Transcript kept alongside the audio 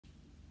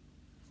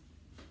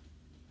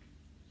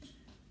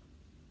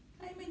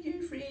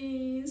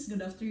friends,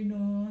 good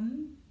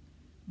afternoon.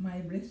 My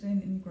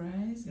brethren in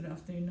Christ, good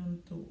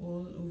afternoon to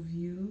all of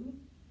you.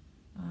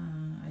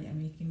 I am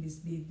making this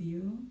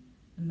video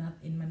not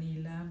in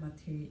Manila but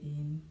here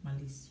in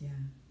Malaysia.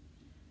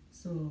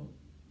 So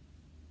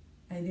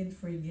I didn't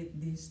forget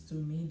this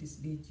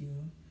video,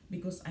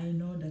 because I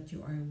know that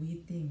you are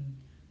waiting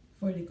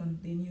for the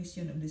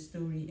continuation of the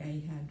story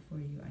I had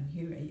for you, and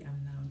here I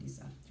am now this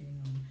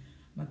afternoon.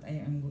 But I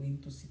am going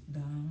to sit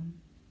down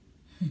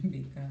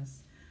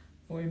because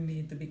for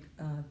me to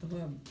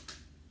have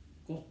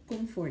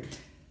comfort.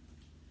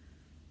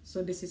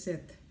 So this is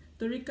it.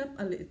 To recap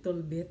a little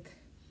bit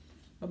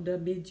of the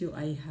video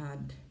I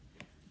had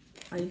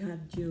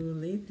you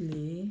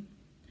lately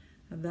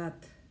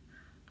that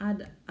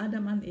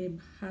Adam and Eve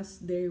has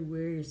their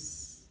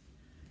wares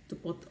to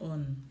put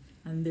on,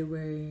 and they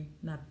were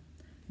not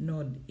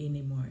nude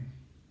anymore.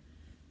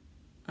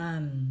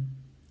 And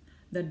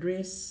the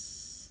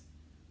dress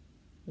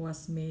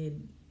was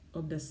made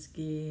of the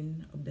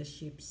skin of the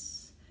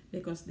sheeps,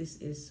 because this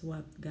is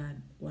what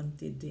God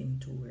wanted them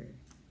to wear.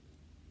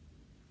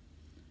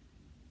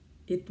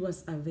 It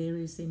was a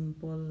very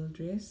simple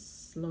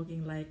dress,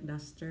 looking like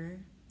duster,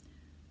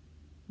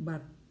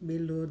 but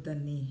below the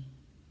knee.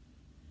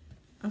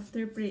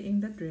 After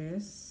praying the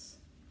dress,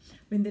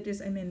 when the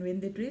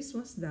dress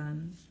was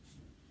done,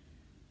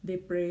 they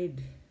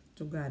prayed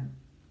to God.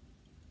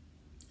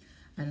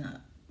 And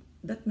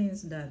that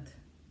means that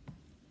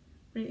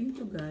praying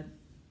to God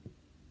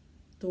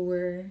to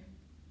wear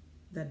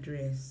the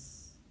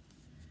dress.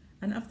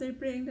 And after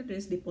praying the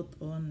dress, they put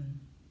on.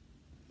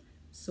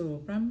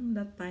 So from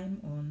that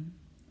time on,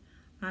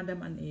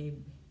 Adam and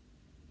Eve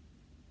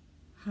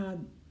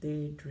had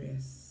their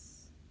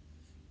dress.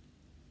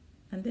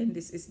 And then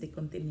this is the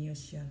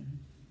continuation.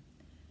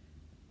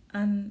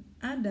 And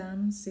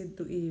Adam said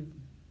to Eve,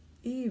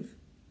 Eve,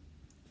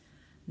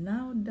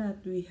 now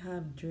that we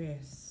have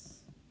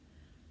dress,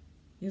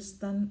 you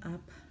stand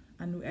up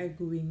and we are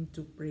going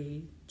to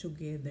pray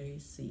together,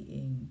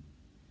 saying,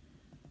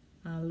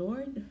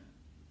 Lord,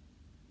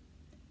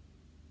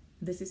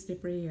 this is the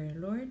prayer.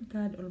 Lord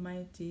God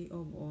Almighty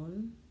of all,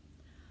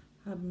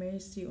 have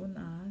mercy on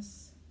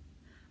us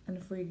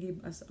and forgive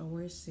us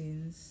our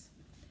sins.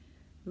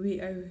 We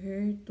are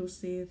here to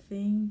say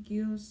thank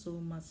you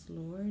so much,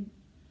 Lord.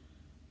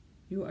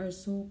 You are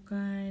so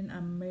kind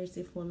and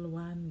merciful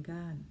one,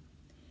 God.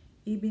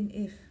 Even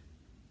if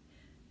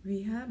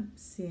we have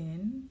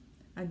sinned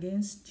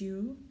against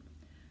you,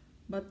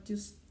 but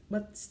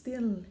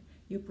still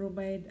you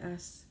provide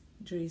us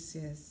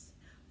dresses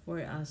for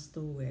us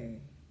to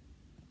wear.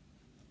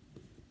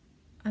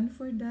 And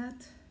for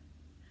that,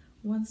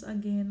 once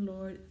again,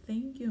 Lord,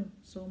 thank you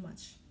so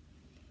much.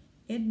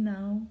 And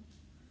now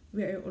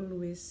we are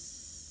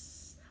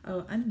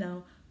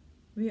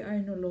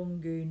no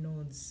longer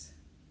nudes.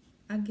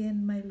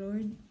 Again, my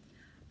Lord,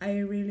 I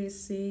really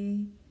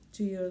say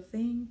to you,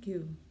 thank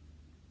you.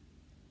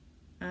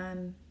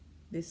 And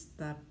they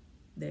stopped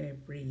their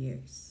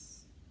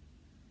prayers.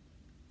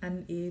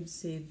 And Eve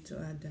said to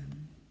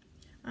Adam,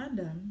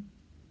 Adam,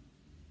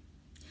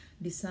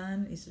 the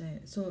sun is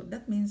rising. So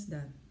that means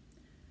that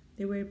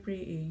they were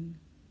praying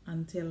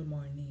until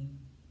morning.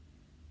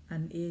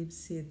 And Eve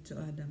said to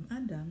Adam,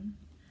 Adam,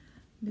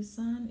 the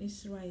sun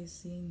is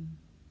rising,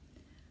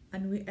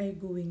 and we are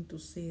going to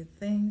say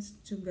thanks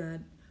to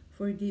God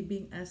for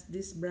giving us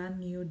this brand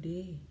new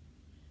day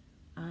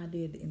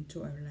added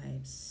into our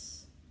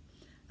lives.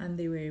 And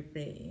they were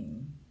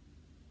praying,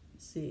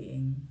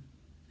 saying,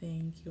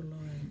 thank you,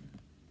 Lord.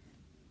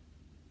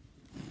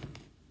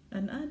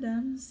 And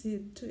Adam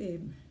said to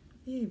Eve,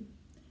 Eve,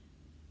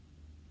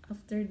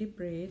 after they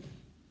prayed,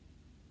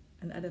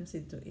 and Adam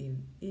said to Eve,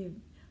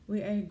 Eve,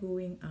 we are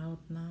going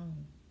out now,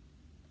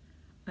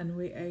 and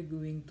we are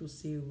going to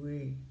see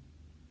where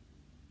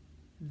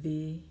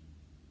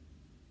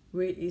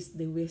is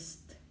the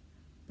west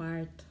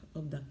part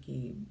of the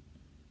cave.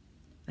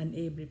 And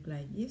Eve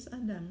replied, yes,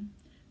 Adam,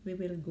 we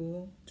will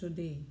go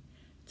today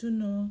to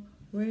know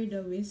where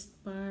the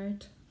west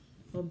part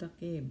of the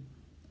cave.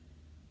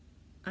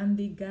 And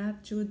they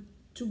got to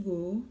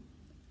go,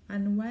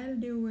 and while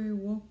they were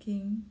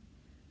walking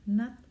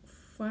not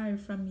far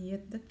from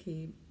yet the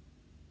cave,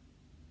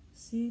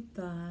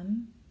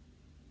 Satan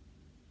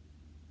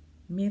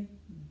met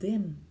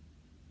them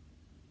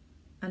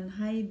and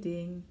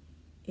hiding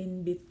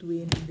in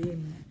between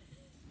them.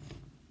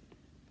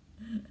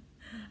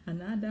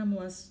 And Adam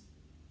was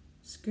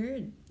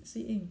scared,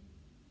 saying,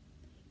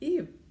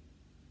 Eve,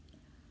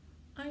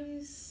 I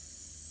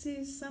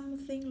see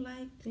something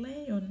like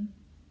lion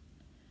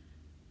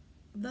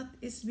that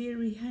is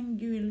very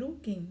hungry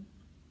looking,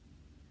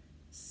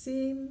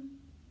 seem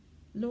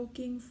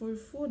looking for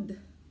food.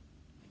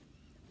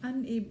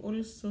 And Eve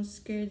also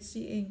scared,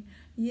 saying,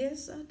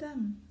 yes,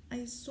 Adam,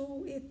 I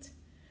saw it.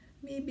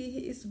 Maybe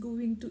he is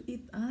going to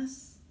eat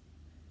us.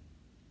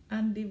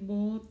 And they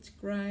both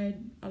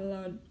crying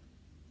aloud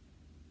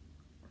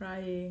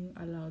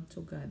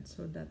to God,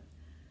 so that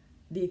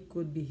they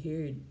could be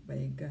heard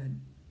by God.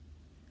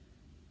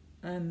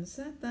 And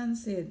Satan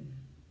said,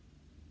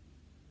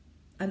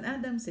 And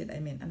Adam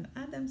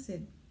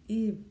said,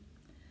 Eve,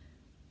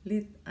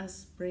 let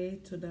us pray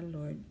to the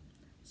Lord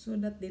so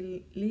that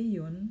the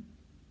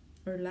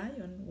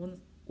lion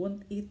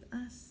won't eat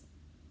us.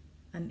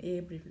 And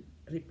Eve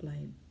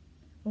replied,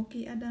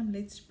 okay, Adam,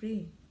 let's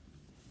pray.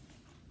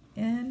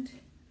 And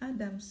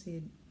Adam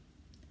said,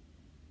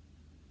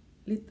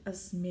 let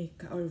us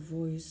make our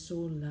voice so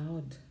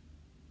loud,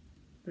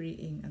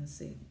 praying, and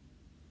said,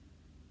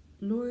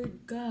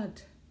 Lord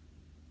God,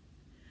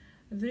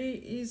 there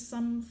is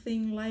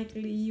something like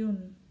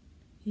lion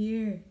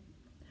here,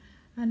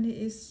 and he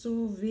is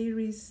so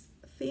very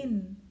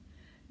thin.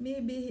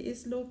 Maybe he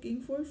is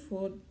looking for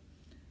food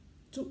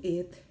to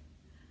eat,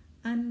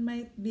 and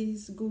might be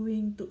he's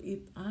going to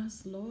eat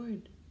us,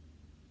 Lord.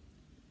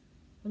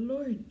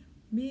 Lord,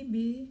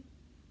 maybe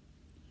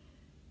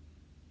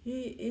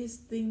he is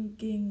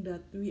thinking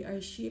that we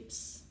are sheep.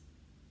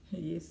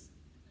 Yes,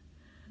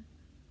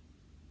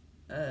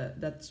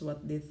 that's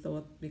what they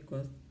thought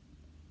because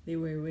they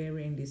were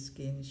wearing the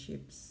skin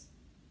sheeps.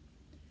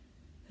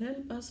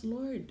 Help us,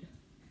 Lord.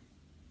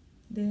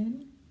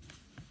 Then,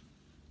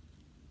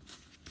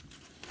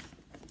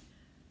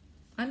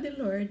 and the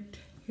Lord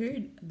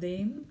heard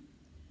them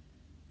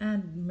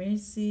and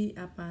mercy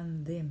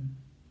upon them.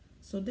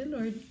 So the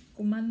Lord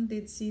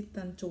commanded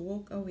Satan to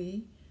walk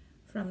away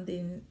from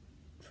them,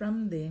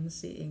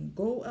 saying,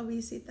 go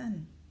away,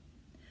 Satan.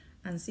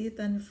 And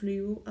Satan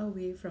flew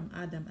away from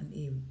Adam and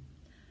Eve.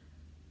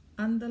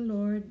 And the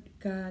Lord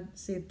God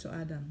said to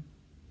Adam,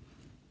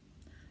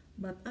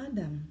 but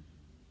Adam,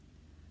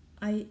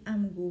 I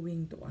am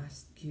going to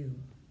ask you,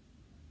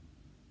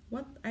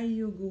 what are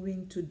you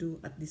going to do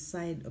at the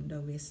side of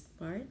the west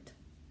part?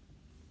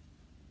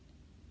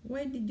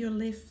 Why did you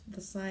leave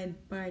the side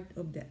part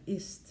of the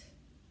east?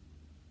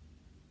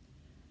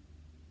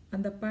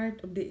 And the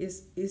part of the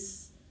east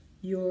is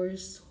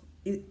yours,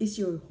 is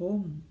your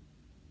home.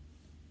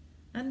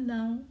 And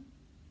now,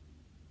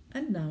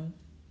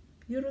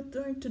 you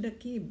return to the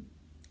cave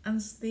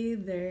and stay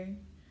there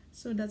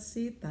so that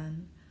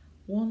Satan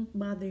won't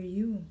bother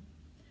you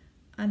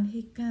and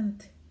he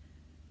can't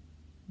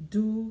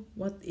do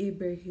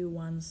whatever he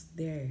wants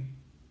there.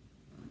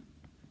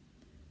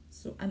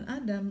 So, and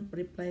Adam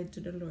replied to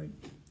the Lord,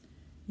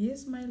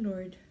 yes, my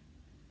Lord,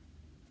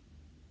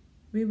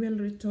 we will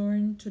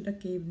return to the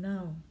cave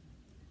now.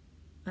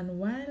 And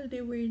while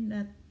they were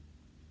not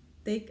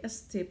take a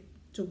step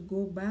to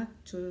go back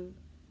to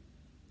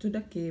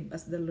the cave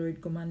as the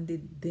Lord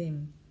commanded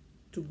them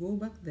to go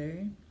back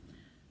there,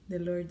 the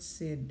Lord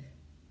said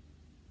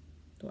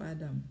to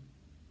Adam,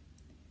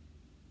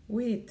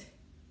 wait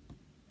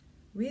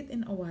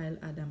in a while,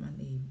 Adam and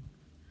Eve.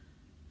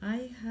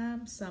 I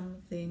have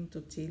something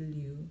to tell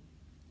you,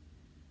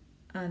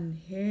 and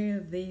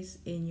bear this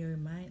in your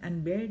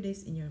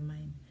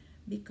mind,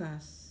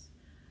 because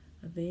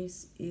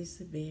this is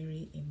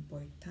very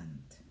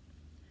important.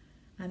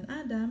 And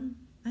Adam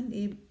and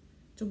Eve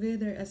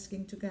together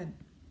asking to God,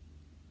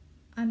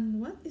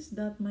 and what is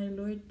that, my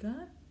Lord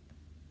God?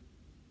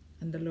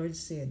 And the Lord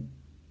said,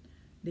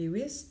 the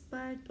west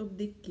part of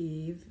the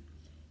cave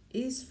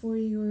is for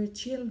your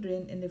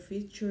children in the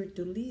future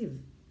to live.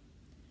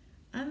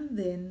 And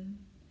then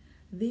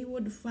they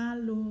would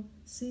follow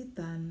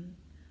Satan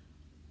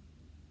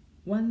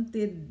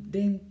wanted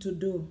them to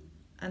do,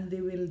 and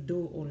they will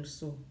do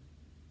also.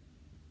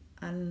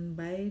 And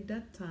by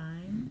that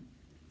time,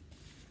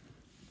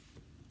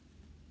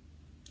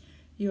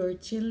 your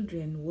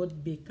children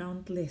would be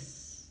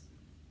countless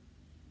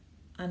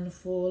and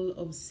full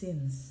of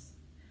sins,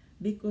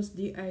 because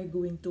they are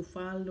going to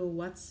follow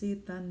what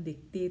Satan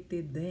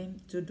dictated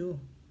them to do.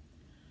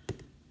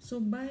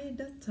 So by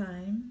that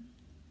time,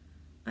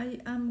 I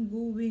am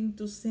going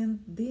to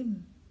send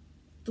them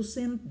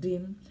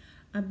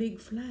a big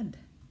flood,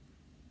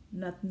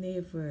 not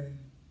never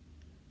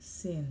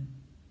seen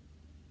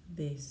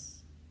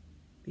this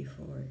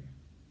before.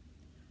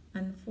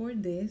 And for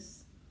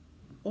this,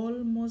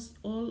 almost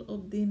all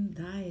of them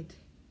died,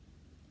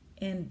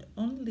 and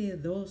only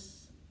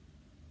those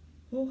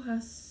who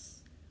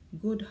has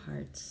good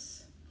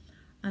hearts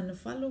and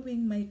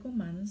following my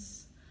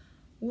commands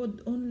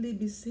would only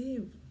be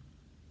saved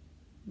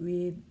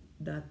with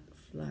that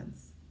flood.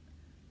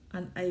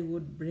 And I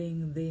would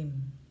bring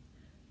them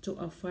to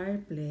a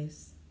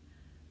fireplace,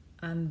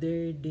 and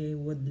there they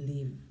would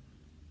live.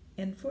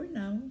 And for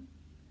now,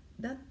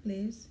 that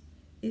place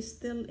is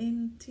still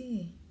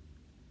empty.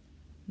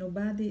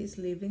 Nobody is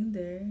living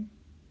there.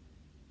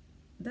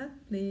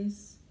 That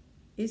place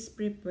is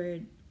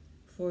prepared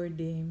for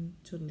them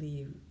to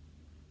live.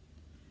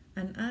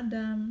 And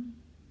Adam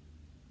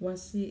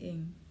was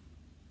saying,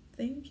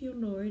 thank you,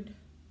 Lord,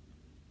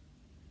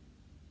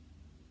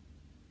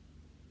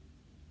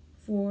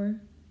 for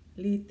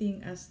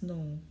letting us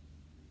know.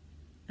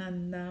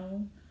 And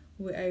now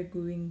we are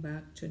going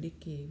back to the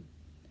cave.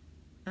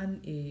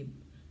 And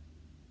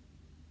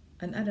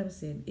Adam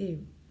said,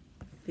 Eve,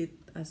 let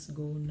us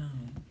go now.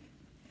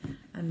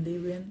 And they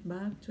went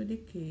back to the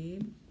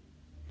cave.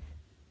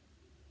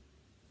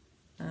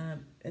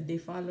 They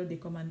followed the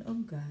command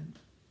of God.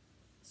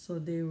 So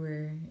they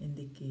were in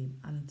the cave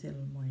until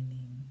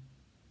morning.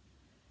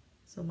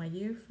 So my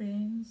dear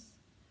friends,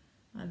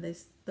 the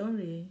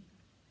story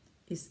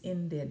is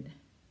ended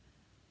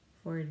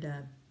for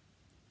that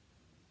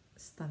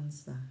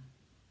stanza.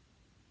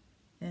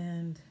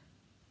 And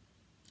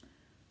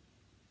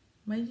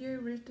my dear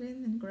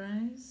brethren in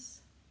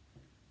Christ,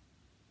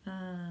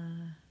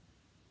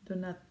 do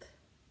not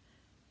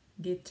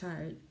get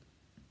tired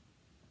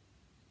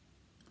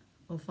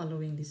of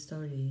following the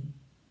story,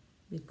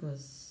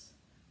 because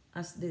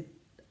as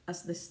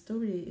the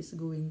story is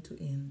going to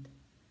end,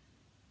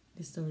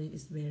 the story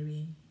is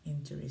very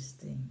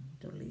interesting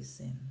to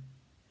listen,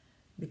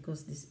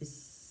 because this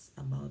is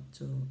about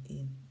to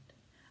end,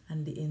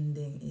 and the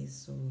ending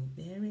is so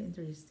very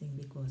interesting,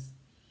 because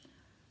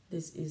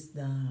this is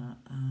the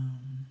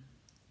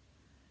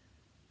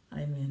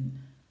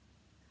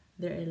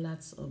there are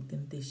lots of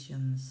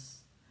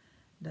temptations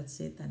that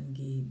Satan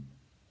gave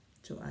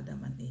to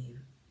Adam and Eve,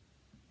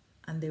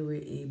 and they were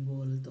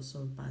able to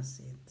surpass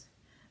it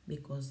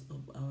because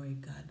of our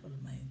God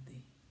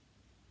Almighty.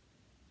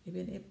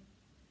 Even if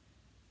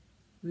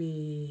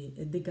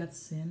they got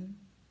sin,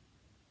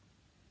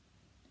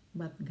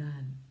 but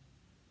God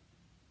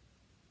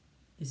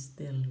is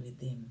still with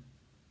them,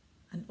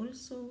 and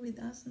also with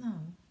us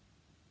now.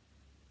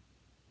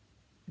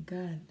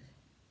 God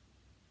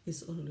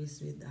is always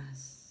with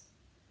us.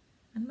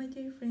 And my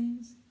dear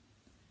friends,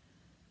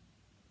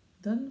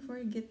 don't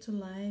forget to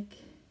like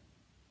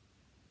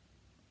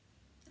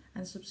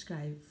and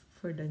subscribe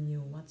for the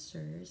new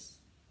watchers.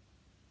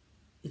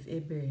 If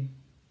ever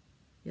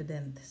you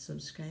didn't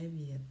subscribe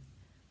yet,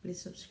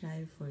 please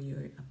subscribe for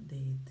your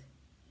update.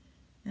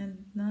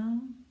 And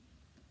now,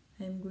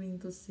 I'm going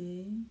to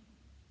say,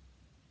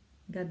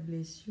 God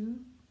bless you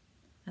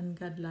and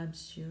God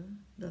loves you.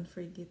 Don't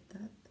forget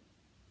that.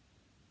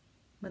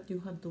 But you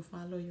have to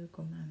follow your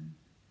command.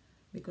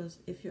 Because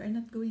if you are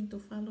not going to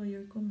follow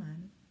your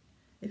command,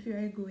 if you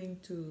are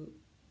going to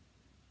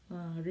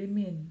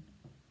remain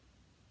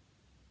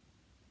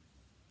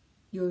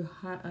your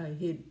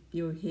head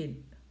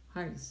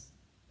hard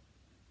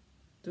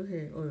to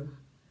her, or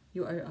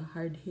you are a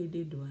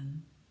hard-headed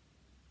one,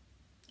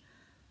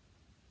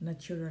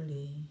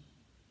 naturally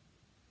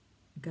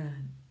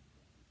God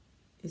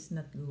is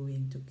not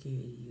going to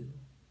carry you.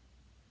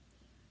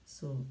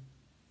 So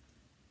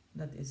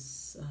that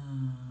is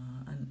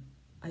and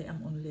I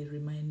am only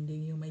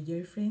reminding you, my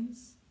dear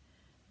friends,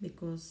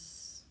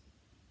 because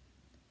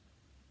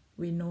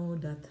we know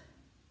that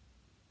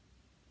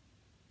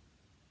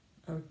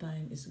our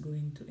time is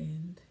going to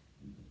end,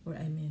 or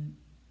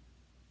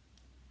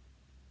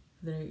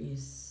there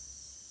is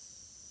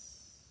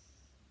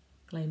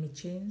climate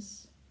change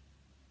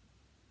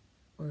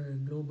or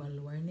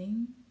global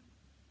warming.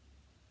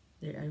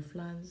 There are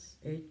floods,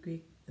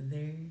 earthquake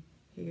there,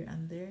 here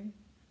and there,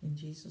 in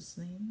Jesus'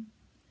 name.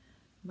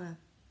 But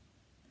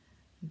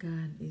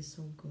God is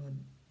so good.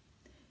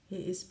 He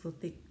is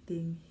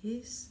protecting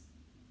His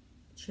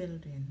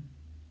children.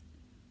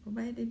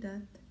 Provided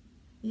that,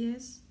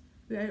 yes,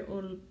 we are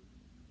all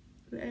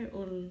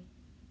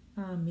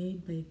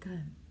made by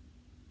God.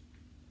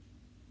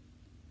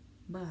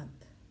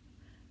 But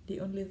the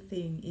only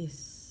thing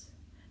is,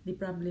 the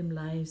problem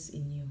lies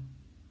in you.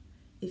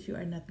 If you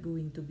are not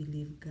going to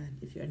believe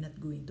God, if you are not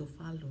going to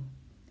follow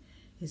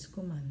His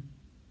command.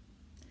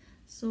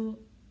 So,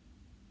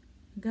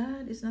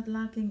 God is not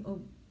lacking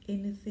of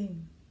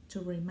anything to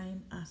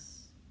remind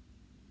us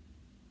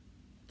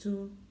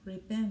to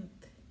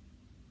repent.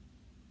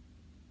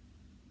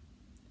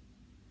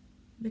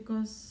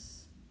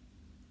 Because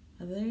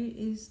there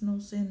is no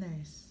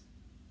sinners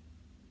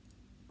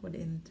could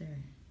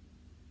enter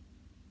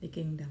the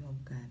kingdom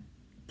of God.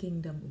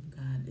 Kingdom of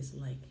God is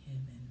like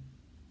heaven.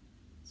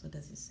 So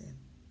that is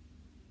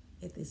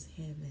it. It is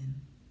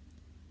heaven.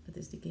 That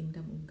is the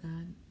kingdom of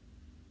God.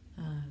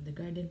 The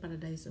garden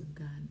paradise of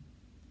God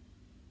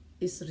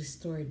is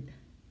restored,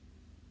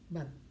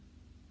 but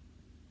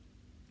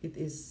it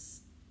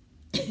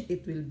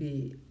will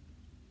be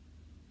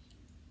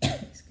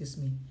excuse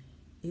me,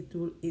 it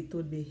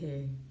will be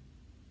here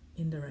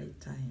in the right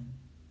time.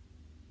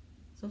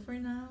 So for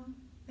now,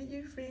 my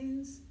dear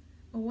friends,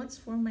 what's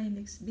for my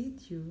next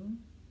video?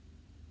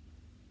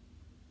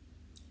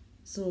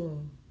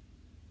 So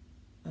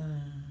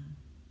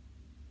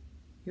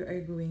you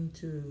are going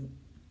to,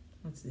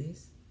 what's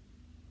this?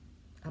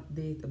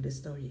 Update of the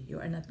story. You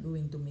are not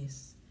going to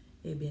miss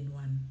even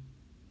one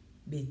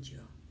video.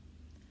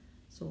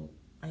 So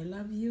I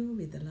love you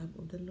with the love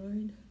of the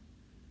Lord.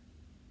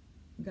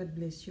 God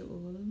bless you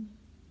all.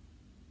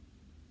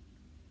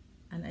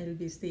 And I'll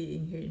be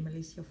staying here in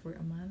Malaysia for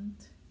a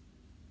month.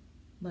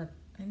 But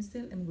I'm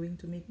going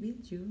to make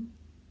video,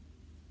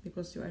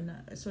 because you are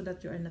not, so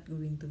that you are not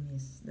going to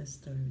miss the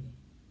story.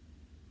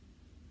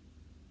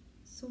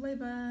 So bye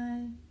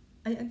bye.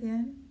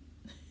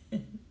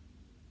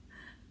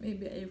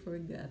 Maybe I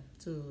forgot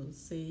to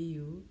say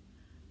you.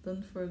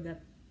 Don't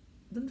forget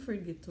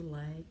to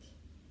like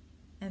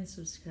and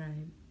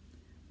subscribe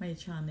my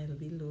channel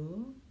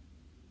below.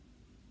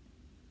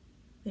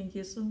 Thank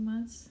you so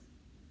much.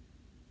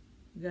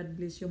 God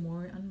bless you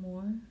more and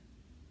more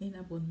in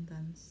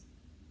abundance.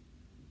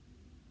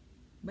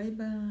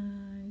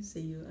 Bye-bye.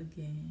 See you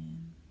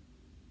again.